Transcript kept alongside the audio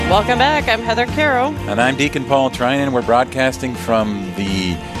Welcome back. I'm Heather Caro. And I'm Deacon Paul Trinan. We're broadcasting from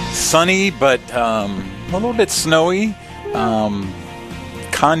the sunny but a little bit snowy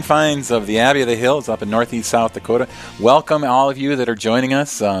confines of the Abbey of the Hills up in northeast South Dakota. Welcome all of you that are joining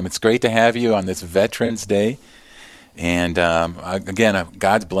us. It's great to have you on this Veterans Day. And again,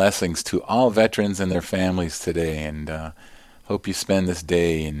 God's blessings to all veterans and their families today. And hope you spend this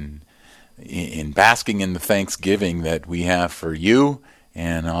day in basking in the thanksgiving that we have for you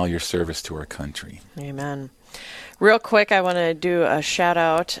and all your service to our country. Amen. Real quick, I want to do a shout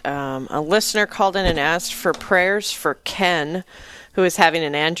out. A listener called in and asked for prayers for Ken, who is having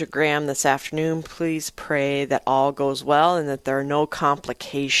an angiogram this afternoon. Please pray that all goes well and that there are no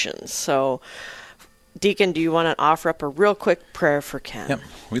complications. So, Deacon, do you want to offer up a real quick prayer for Ken? Yep.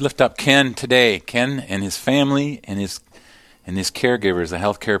 We lift up Ken today. Ken and his family and his caregivers, the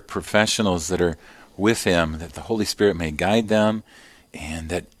healthcare professionals that are with him, that the Holy Spirit may guide them, and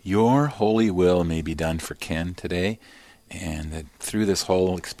that your holy will may be done for Ken today, and that through this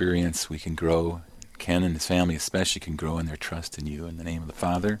whole experience we can grow. Ken and his family especially can grow in their trust in you. In the name of the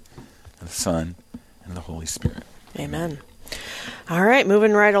Father, and the Son, and the Holy Spirit. Amen. All right,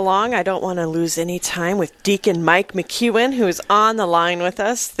 moving right along. I don't want to lose any time with Deacon Mike McEwen, who is on the line with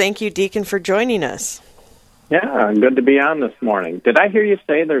us. Thank you, Deacon, for joining us. Yeah, good to be on this morning. Did I hear you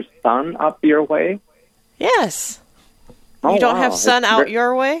say there's sun up your way? Yes. Oh, you don't wow. have sun out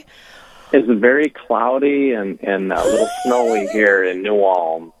your way? It's very cloudy and a little snowy here in New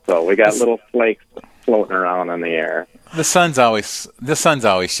Ulm, so we got little flakes floating around in the air. The sun's always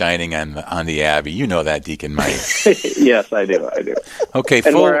shining on the Abbey. You know that, Deacon Mike. Yes, I do. Okay,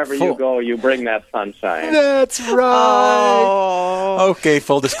 and wherever you go, you bring that sunshine. That's right. Oh. Okay,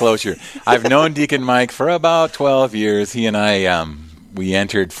 full disclosure. I've known Deacon Mike for about 12 years. He and I, we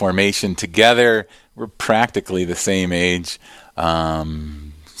entered formation together. We're practically the same age.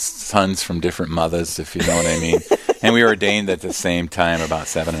 Sons from different mothers, if you know what I mean. And we were ordained at the same time about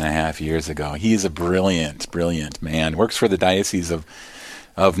 7.5 years ago. He's a brilliant man. Works for the Diocese of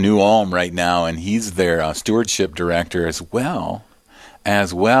New Ulm right now, and he's their stewardship director as well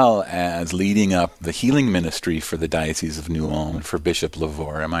as leading up the healing ministry for the Diocese of New Ulm and for Bishop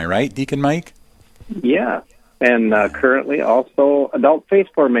LaVore. Am I right, Deacon Mike? Yeah, and currently also adult faith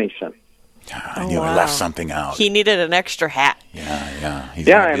formation. I knew I left something out. He needed an extra hat. Yeah. He's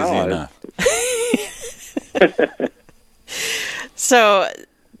not busy enough. So,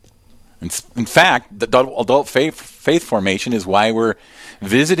 in fact, the adult faith formation is why we're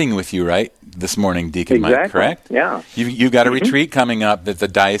visiting with you, right, this morning, Deacon Mike, correct? Yeah. You've got a retreat coming up that the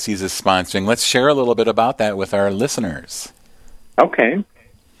diocese is sponsoring. Let's share a little bit about that with our listeners. Okay.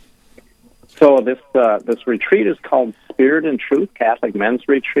 So this retreat is called Spirit and Truth Catholic Men's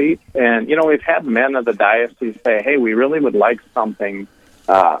Retreat, and we've had men of the diocese say, "Hey, we really would like something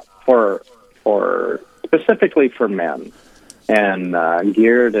for specifically for men, and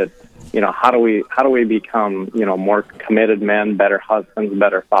geared at how do we become more committed men, better husbands,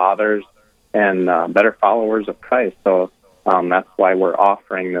 better fathers, and better followers of Christ." So that's why we're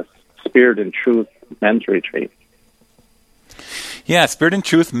offering this Spirit and Truth Men's Retreat. Yeah, Spirit and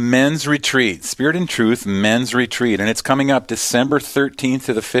Truth Men's Retreat. Spirit and Truth Men's Retreat. And it's coming up December 13th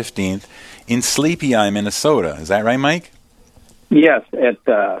to the 15th in Sleepy Eye, Minnesota. Is that right, Mike? Yes, at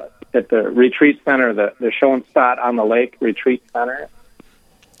the retreat center, the Schoenstatt on the Lake Retreat Center.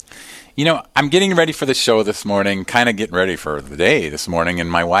 I'm getting ready for the show this morning, kind of getting ready for the day this morning, and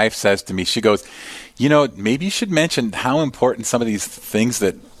my wife says to me, she goes, maybe you should mention how important some of these things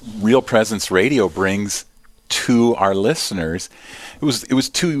that Real Presence Radio brings to our listeners. It was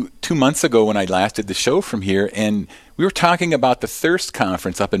two months ago when I last did the show from here, and we were talking about the Thirst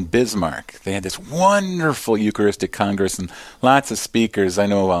Conference up in Bismarck. They had this wonderful Eucharistic Congress and lots of speakers. I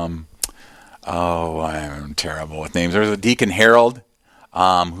know, I'm terrible with names. There's a Deacon Harold,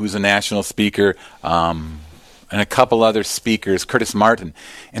 who's a national speaker, and a couple other speakers, Curtis Martin.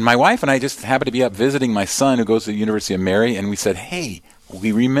 And my wife and I just happened to be up visiting my son who goes to the University of Mary, and we said, hey,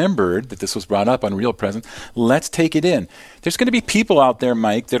 we remembered that this was brought up on Real Presence. Let's take it in. There's going to be people out there,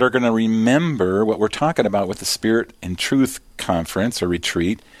 Mike, that are going to remember what we're talking about with the Spirit and Truth Conference or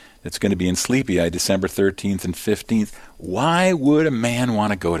retreat that's going to be in Sleepy Eye, December 13th and 15th. Why would a man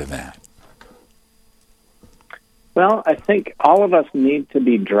want to go to that? Well, I think all of us need to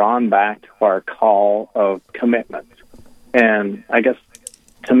be drawn back to our call of commitment. And I guess,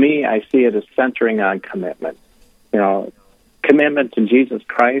 to me, I see it as centering on commitment. Commitment to Jesus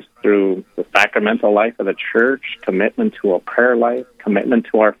Christ through the sacramental life of the church, commitment to a prayer life, commitment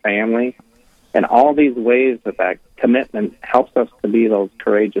to our family, and all these ways that commitment helps us to be those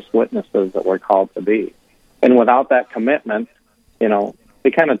courageous witnesses that we're called to be. And without that commitment,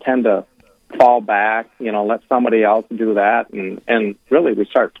 we kind of tend to fall back, let somebody else do that, and really we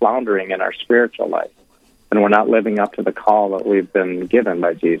start floundering in our spiritual life, and we're not living up to the call that we've been given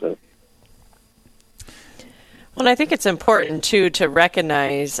by Jesus. Well, I think it's important, too, to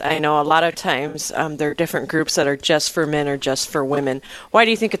recognize, I know a lot of times there are different groups that are just for men or just for women. Why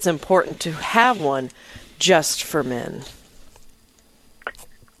do you think it's important to have one just for men?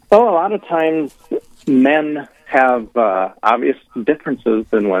 Well, a lot of times men have obvious differences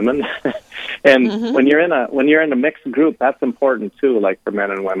than women, and when you're in a mixed group, that's important too. Like for men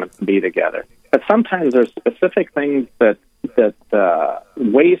and women to be together, but sometimes there's specific things that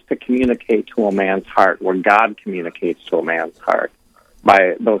ways to communicate to a man's heart, where God communicates to a man's heart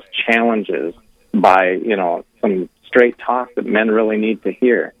by those challenges, by some straight talk that men really need to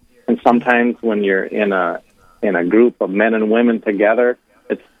hear. And sometimes when you're in a group of men and women together,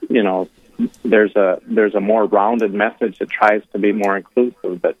 it's there's a more rounded message that tries to be more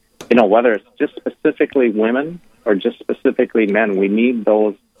inclusive. But whether it's just specifically women or just specifically men, we need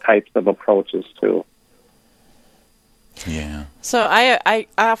those types of approaches too. Yeah. So I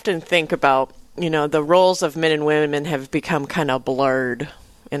often think about, the roles of men and women have become kind of blurred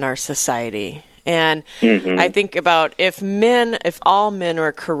in our society. And I think about if all men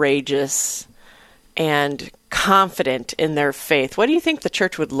were courageous and confident in their faith, what do you think the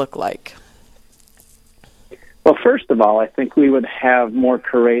church would look like? Well, first of all, I think we would have more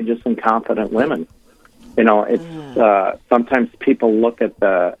courageous and confident women. It's sometimes people look at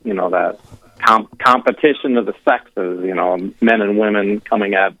the that competition of the sexes, men and women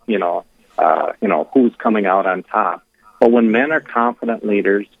coming at who's coming out on top. But when men are confident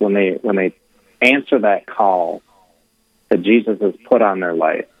leaders, when they answer that call that Jesus has put on their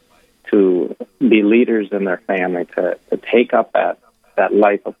life to be leaders in their family, to take up that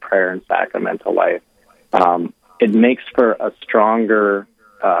life of prayer and sacramental life, it makes for a stronger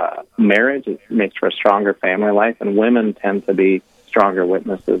marriage. It makes for a stronger family life, and women tend to be stronger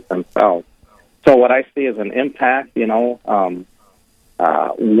witnesses themselves. So what I see as an impact, what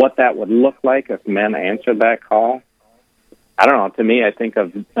that would look like if men answered that call, I don't know. To me, I think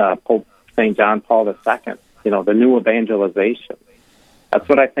of Pope St. John Paul II, the new evangelization. That's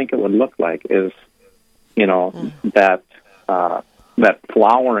what I think it would look like, is, that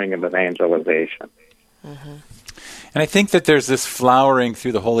flowering of evangelization. Mm-hmm. And I think that there's this flowering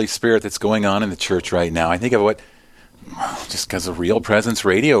through the Holy Spirit that's going on in the church right now. I think of what, just because of Real Presence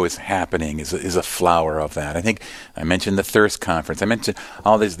Radio is happening, is a flower of that. I think I mentioned the Thirst Conference. I mentioned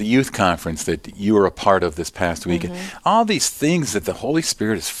the youth conference that you were a part of this past week. Mm-hmm. All these things that the Holy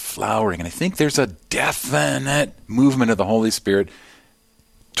Spirit is flowering. And I think there's a definite movement of the Holy Spirit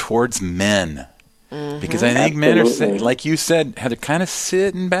towards men. Mm-hmm. Because I think men are, like you said, they're kind of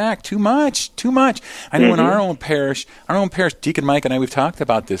sitting back too much. I know in our own parish, Deacon Mike and I, we've talked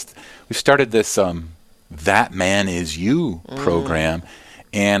about this. We've started this That Man Is You program,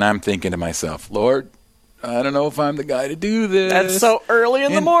 and I'm thinking to myself, Lord, I don't know if I'm the guy to do this. That's so early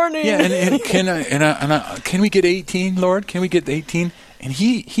in the morning. Yeah, and can we get 18, Lord? Can we get 18? And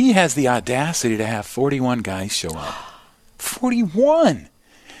he has the audacity to have 41 guys show up. 41.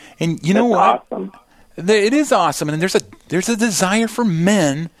 And you know what? Awesome. It is awesome, and there's a desire for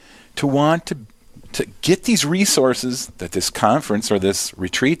men to want to get these resources that this conference or this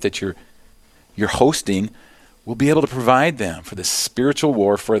retreat that you're hosting will be able to provide them for the spiritual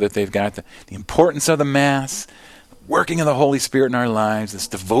warfare that they've got, the importance of the Mass, working of the Holy Spirit in our lives, this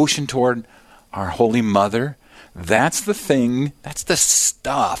devotion toward our Holy Mother. That's the thing. That's the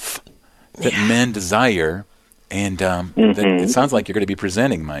stuff that men desire. And that it sounds like you're going to be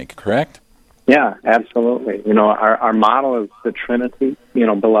presenting, Mike, correct? Yeah, absolutely. Our motto is the Trinity,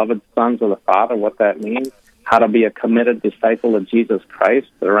 beloved sons of the Father, what that means, how to be a committed disciple of Jesus Christ,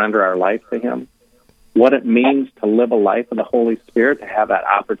 to surrender our life to Him, what it means to live a life of the Holy Spirit, to have that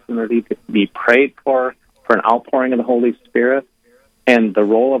opportunity to be prayed for an outpouring of the Holy Spirit, and the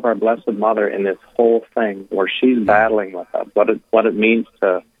role of our Blessed Mother in this whole thing, where she's battling with us, what it means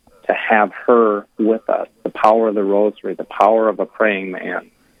to have her with us, the power of the rosary, the power of a praying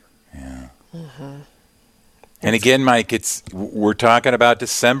man. Yeah. Mm-hmm. And again, Mike, we're talking about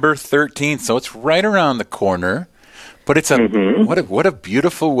December 13th, so it's right around the corner. But it's what a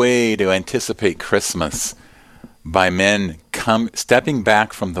beautiful way to anticipate Christmas by men stepping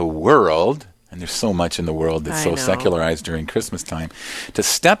back from the world, and there's so much in the world that's so secularized during Christmas time, to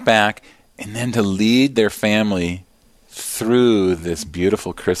step back and then to lead their family through this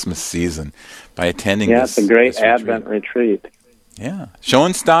beautiful Christmas season by attending this. Yeah, it's a great Advent retreat. Yeah.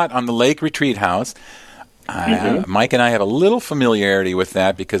 Schoenstatt on the Lake Retreat House. Mike and I have a little familiarity with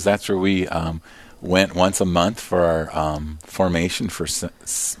that because that's where we went once a month for our formation for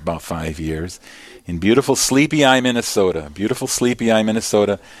about 5 years in beautiful Sleepy Eye, Minnesota. Beautiful Sleepy Eye,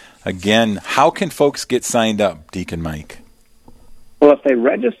 Minnesota. Again, how can folks get signed up, Deacon Mike? Well, if they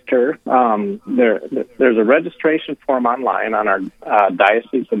register, there's a registration form online on our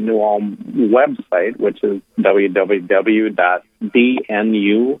Diocese of New Ulm website, which is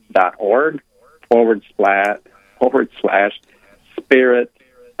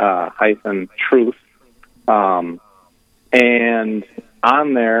www.dnu.org/spirit-truth. And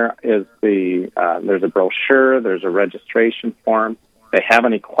on there is there's a brochure, there's a registration form. If they have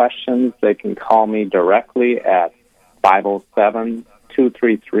any questions, they can call me directly at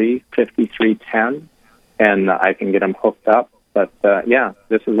 507-233-5310, and I can get them hooked up. But,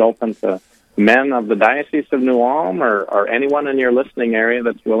 this is open to men of the Diocese of New Ulm or anyone in your listening area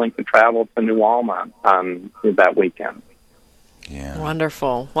that's willing to travel to New Ulm on that weekend. Yeah.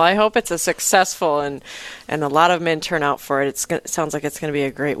 Wonderful. Well, I hope it's a successful and a lot of men turn out for it. It sounds like it's going to be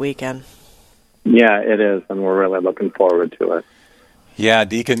a great weekend. Yeah, it is, and we're really looking forward to it. Yeah,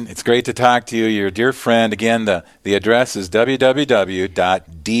 Deacon, it's great to talk to you. You're a dear friend. Again, the address is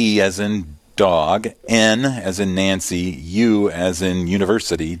www.d as in dog, n as in Nancy, u as in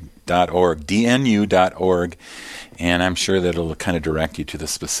university.org, dnu.org. And I'm sure that it'll kind of direct you to the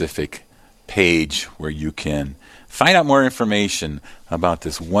specific page where you can find out more information about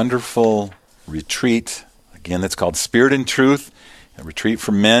this wonderful retreat. Again, that's called Spirit and Truth, a retreat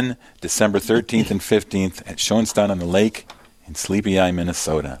for men, December 13th and 15th at Schoenstatt-on-the-Lake in Sleepy Eye,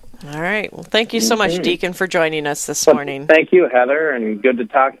 Minnesota. All right. Well, thank you so much, Deacon, for joining us this morning. Thank you, Heather, and good to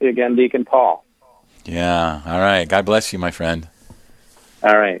talk to you again, Deacon Paul. Yeah. All right. God bless you, my friend.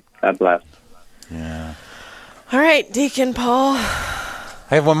 All right. God bless. Yeah. All right, Deacon Paul. I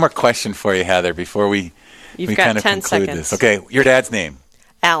have one more question for you, Heather, before we You've got kind of 10 conclude seconds. this. Okay. Your dad's name?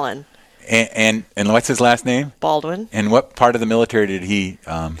 Alan. And what's his last name? Baldwin. And what part of the military did he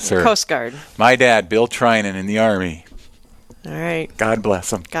serve? Coast Guard. My dad, Bill Trinan, in the Army. All right. God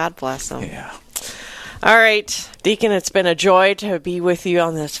bless him. God bless him. Yeah. All right, Deacon, it's been a joy to be with you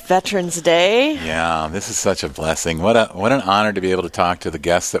on this Veterans Day. Yeah, this is such a blessing. What an honor to be able to talk to the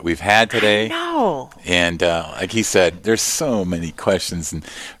guests that we've had today. No. And like he said, there's so many questions, and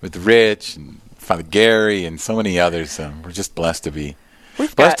with Rich and Father Gary and so many others. We're just blessed to be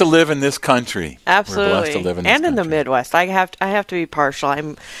blessed to live in this country. Absolutely. We're blessed to live in this and in the country. Midwest. I have to be partial.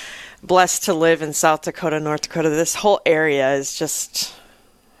 I'm blessed to live in South Dakota, North Dakota. This whole area is just,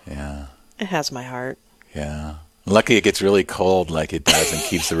 Yeah. it has my heart. Yeah. Lucky it gets really cold like it does and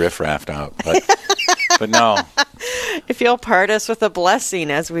keeps the riffraff out. But no. If you'll part us with a blessing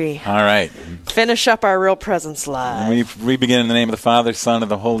as we All right. finish up our Real Presence Live. We begin in the name of the Father, Son,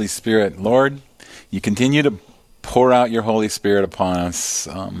 and the Holy Spirit. Lord, you continue to pour out your Holy Spirit upon us.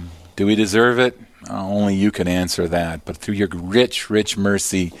 Do we deserve it? Only you can answer that. But through your rich, rich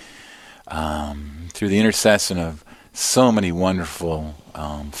mercy, through the intercession of so many wonderful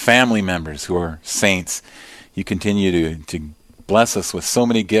family members who are saints, you continue to bless us with so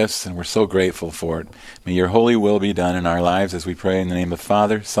many gifts, and we're so grateful for it. May your holy will be done in our lives as we pray in the name of the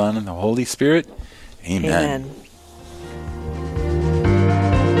Father, Son, and the Holy Spirit. Amen. Amen.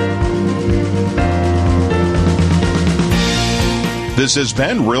 This has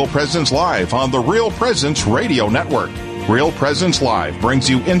been Real Presence Live on the Real Presence Radio Network. Real Presence Live brings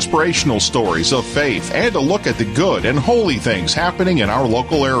you inspirational stories of faith and a look at the good and holy things happening in our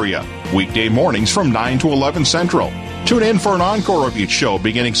local area. Weekday mornings from 9 to 11 Central. Tune in for an encore of each show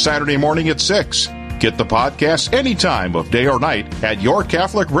beginning Saturday morning at 6. Get the podcast any time of day or night at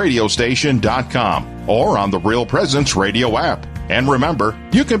yourcatholicradiostation.com or on the Real Presence Radio app. And remember,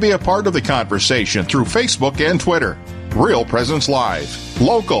 you can be a part of the conversation through Facebook and Twitter. Real Presence Live.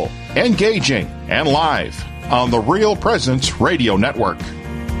 Local, engaging, and live on the Real Presence Radio Network.